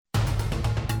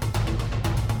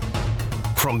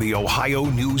From the Ohio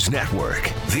News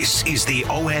Network, this is the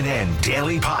ONN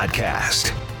Daily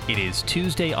Podcast. It is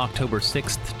Tuesday, October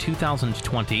 6th,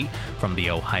 2020. From the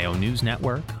Ohio News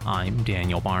Network, I'm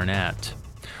Daniel Barnett.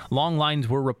 Long lines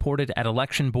were reported at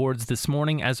election boards this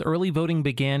morning as early voting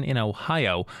began in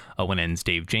Ohio. ONN's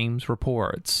Dave James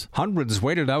reports. Hundreds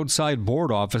waited outside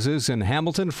board offices in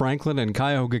Hamilton, Franklin, and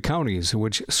Cuyahoga counties,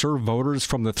 which serve voters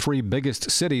from the three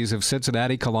biggest cities of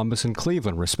Cincinnati, Columbus, and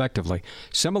Cleveland, respectively.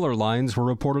 Similar lines were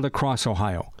reported across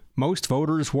Ohio. Most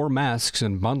voters wore masks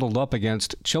and bundled up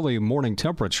against chilly morning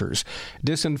temperatures.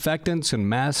 Disinfectants and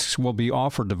masks will be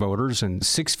offered to voters, and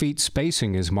 6 feet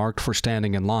spacing is marked for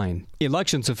standing in line.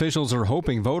 Elections officials are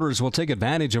hoping voters will take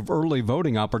advantage of early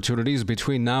voting opportunities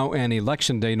between now and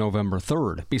Election Day, November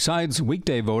 3rd. Besides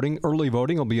weekday voting, early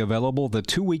voting will be available the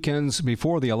 2 weekends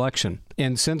before the election.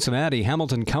 In Cincinnati,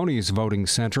 Hamilton County's voting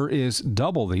center is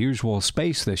double the usual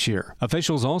space this year.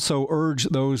 Officials also urge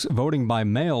those voting by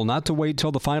mail not to wait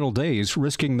till the final days,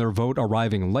 risking their vote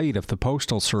arriving late if the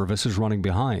Postal Service is running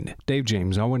behind. Dave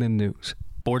James, ONN News.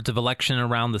 Boards of election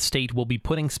around the state will be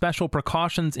putting special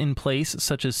precautions in place,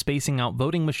 such as spacing out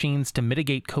voting machines to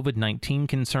mitigate COVID-19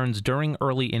 concerns during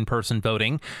early in-person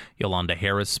voting. Yolanda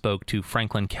Harris spoke to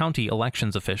Franklin County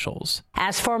elections officials.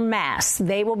 As for masks,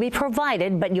 they will be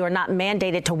provided, but you are not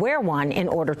mandated to wear one in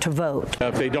order to vote.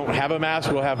 If they don't have a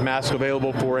mask, we'll have masks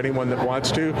available for anyone that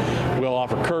wants to. We'll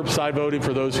offer curbside voting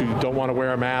for those who don't want to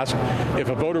wear a mask. If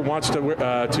a voter wants to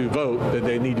vote,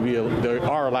 then they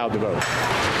are allowed to vote.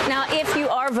 Now, if you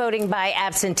are voting by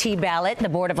absentee ballot, the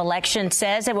Board of Elections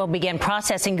says it will begin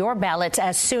processing your ballots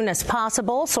as soon as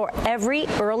possible, so every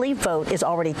early vote is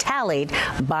already tallied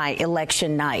by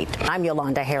election night. I'm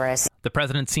Yolanda Harris. The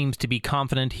president seems to be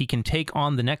confident he can take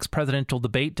on the next presidential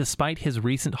debate despite his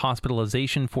recent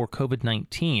hospitalization for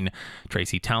COVID-19.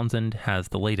 Tracy Townsend has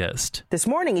the latest. This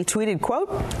morning he tweeted,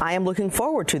 quote, "I am looking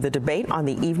forward to the debate on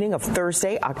the evening of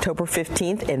Thursday, October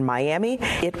 15th in Miami.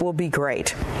 It will be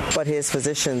great." But his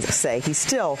physicians say he's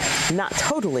still not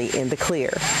totally in the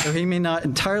clear. Though he may not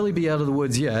entirely be out of the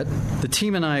woods yet, the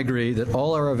team and I agree that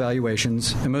all our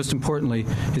evaluations, and most importantly,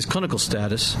 his clinical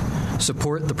status,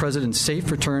 support the president's safe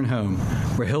return home,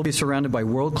 where he'll be surrounded by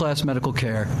world-class medical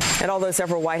care. And although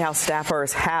several White House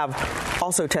staffers have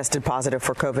also tested positive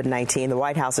for COVID-19, the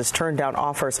White House has turned down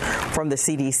offers from the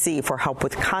CDC for help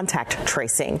with contact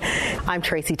tracing. I'm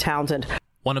Tracy Townsend.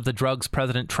 One of the drugs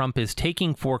President Trump is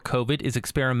taking for COVID is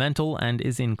experimental and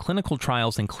is in clinical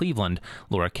trials in Cleveland.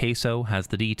 Laura Queso has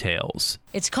the details.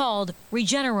 It's called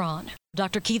Regeneron.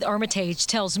 Dr. Keith Armitage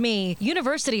tells me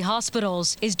University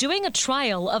Hospitals is doing a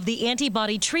trial of the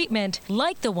antibody treatment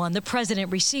like the one the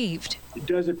president received. It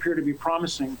does appear to be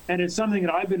promising, and it's something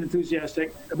that I've been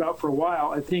enthusiastic about for a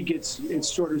while. I think it's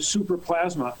sort of super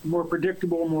plasma, more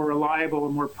predictable, more reliable,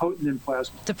 and more potent than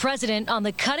plasma. The president on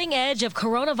the cutting edge of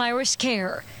coronavirus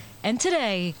care, and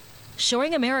today,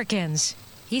 showing Americans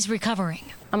he's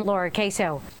recovering. I'm Laura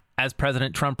Queso. As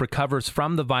President Trump recovers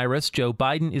from the virus, Joe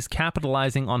Biden is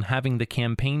capitalizing on having the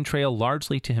campaign trail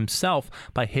largely to himself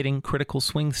by hitting critical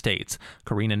swing states.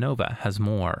 Karina Nova has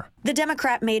more. The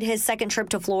Democrat made his second trip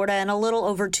to Florida in a little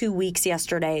over 2 weeks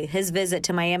yesterday. His visit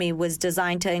to Miami was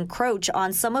designed to encroach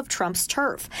on some of Trump's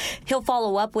turf. He'll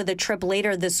follow up with a trip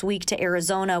later this week to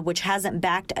Arizona, which hasn't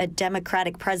backed a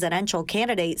Democratic presidential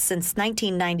candidate since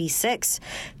 1996.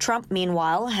 Trump,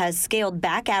 meanwhile, has scaled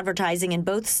back advertising in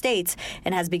both states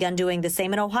and has begun doing the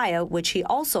same in Ohio, which he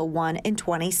also won in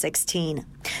 2016.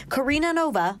 Karina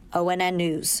Nova, ONN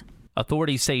News.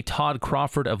 Authorities say Todd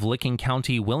Crawford of Licking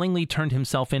County willingly turned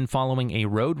himself in following a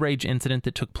road rage incident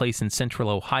that took place in central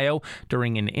Ohio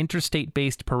during an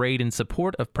interstate-based parade in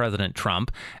support of President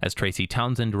Trump. As Tracy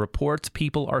Townsend reports,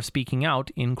 people are speaking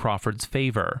out in Crawford's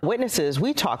favor. Witnesses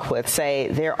we talk with say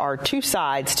there are two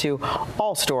sides to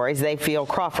all stories. They feel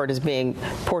Crawford is being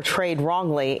portrayed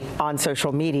wrongly on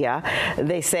social media.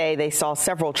 They say they saw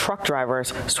several truck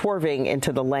drivers swerving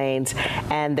into the lanes,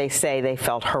 and they say they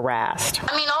felt harassed.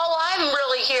 All I'm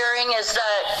really hearing is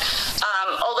that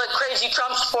the crazy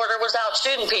Trump supporter was out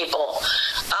shooting people.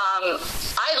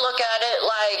 I look at it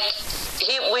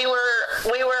like we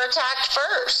were attacked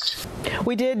first.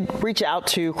 We did reach out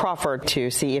to Crawford to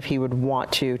see if he would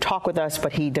want to talk with us,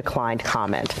 but he declined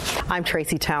comment. I'm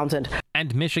Tracy Townsend.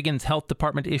 And Michigan's health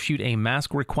department issued a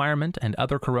mask requirement and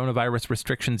other coronavirus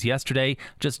restrictions yesterday,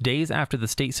 just days after the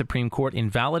state Supreme Court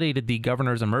invalidated the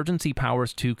governor's emergency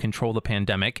powers to control the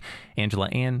pandemic. Angela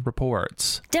Ann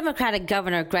reports. Democratic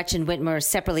Governor Gretchen Whitmer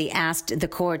separately asked the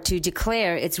court to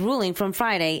declare its ruling from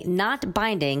Friday not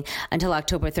binding until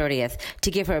October 30th to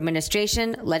give her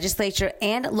administration, legislature,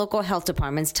 and local health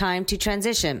departments time to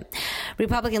transition.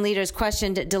 Republican leaders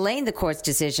questioned delaying the court's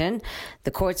decision. The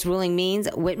court's ruling means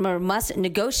Whitmer must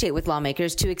negotiate with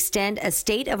lawmakers to extend a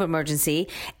state of emergency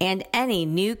and any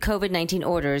new COVID-19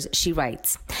 orders, she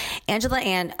writes. Angela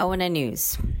Ann, ONN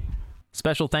News.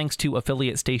 Special thanks to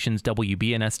affiliate stations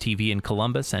WBNS-TV in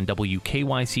Columbus and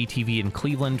WKYC-TV in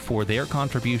Cleveland for their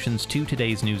contributions to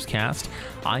today's newscast.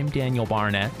 I'm Daniel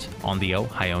Barnett on the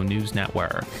Ohio News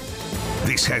Network.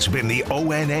 This has been the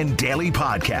ONN Daily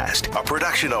Podcast, a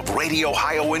production of Radio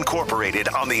Ohio Incorporated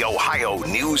on the Ohio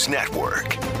News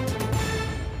Network.